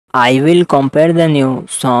I will compare the new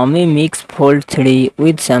Xiaomi Mix Fold 3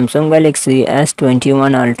 with Samsung Galaxy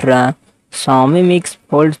S21 Ultra. Xiaomi Mix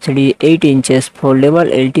Fold 3 8 inches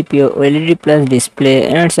foldable LTPO OLED plus display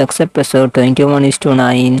and success ratio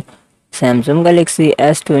 21:9. Samsung Galaxy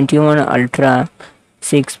S21 Ultra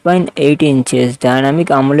 6.8 inches dynamic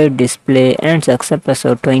AMOLED display and success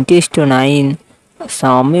ratio 20:9.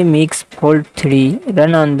 Xiaomi Mix Fold 3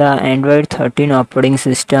 run on the Android 13 operating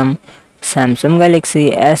system. Samsung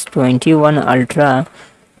Galaxy S21 Ultra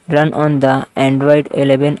run on the Android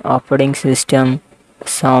 11 operating system.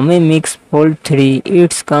 Xiaomi Mix Fold 3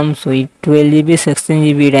 it comes with 12GB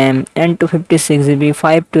 16GB RAM and 256GB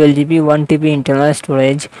 512GB 1TB internal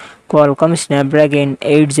storage, Qualcomm Snapdragon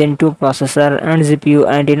 8 Gen 2 processor and GPU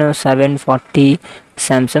Adreno 740.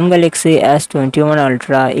 Samsung Galaxy S21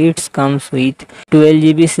 Ultra it comes with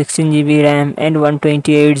 12GB 16GB RAM and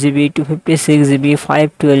 128GB 256GB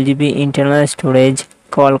 512GB internal storage,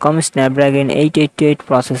 Qualcomm Snapdragon 888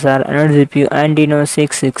 processor and GPU Adreno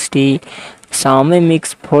 660. Xiaomi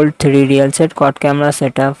Mix Fold 3 real set quad camera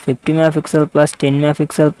setup 50 megapixel plus 10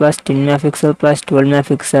 megapixel plus 10 megapixel plus 12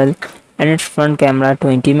 megapixel and its front camera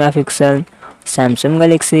 20 megapixel. Samsung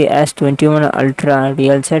Galaxy S21 Ultra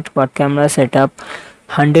real set quad camera setup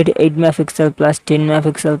 108 megapixel plus 10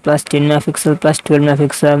 megapixel plus 10 megapixel plus 12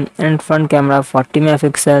 megapixel and front camera 40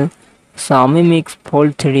 megapixel. Xiaomi Mix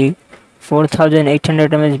Fold 3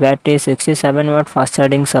 4800 mAh battery 67 watt fast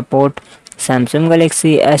charging support. Samsung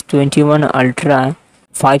Galaxy S21 Ultra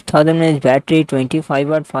 5000 mAh battery 25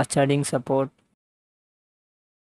 watt fast charging support.